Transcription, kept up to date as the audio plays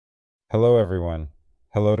Hello everyone.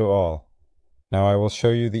 Hello to all. Now I will show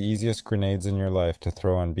you the easiest grenades in your life to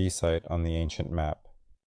throw on B site on the ancient map.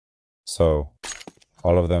 So,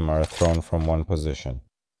 all of them are thrown from one position.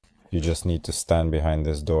 You just need to stand behind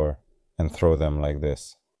this door and throw them like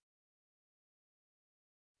this.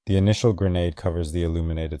 The initial grenade covers the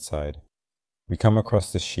illuminated side. We come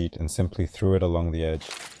across this sheet and simply threw it along the edge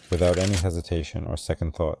without any hesitation or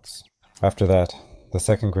second thoughts. After that, the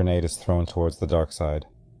second grenade is thrown towards the dark side.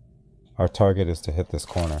 Our target is to hit this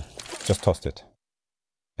corner. Just tossed it.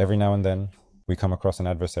 Every now and then, we come across an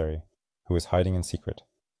adversary who is hiding in secret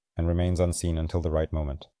and remains unseen until the right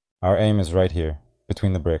moment. Our aim is right here,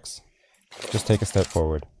 between the bricks. Just take a step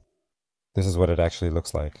forward. This is what it actually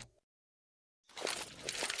looks like.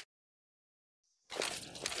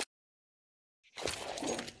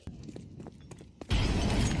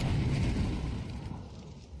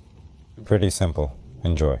 Pretty simple.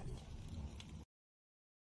 Enjoy.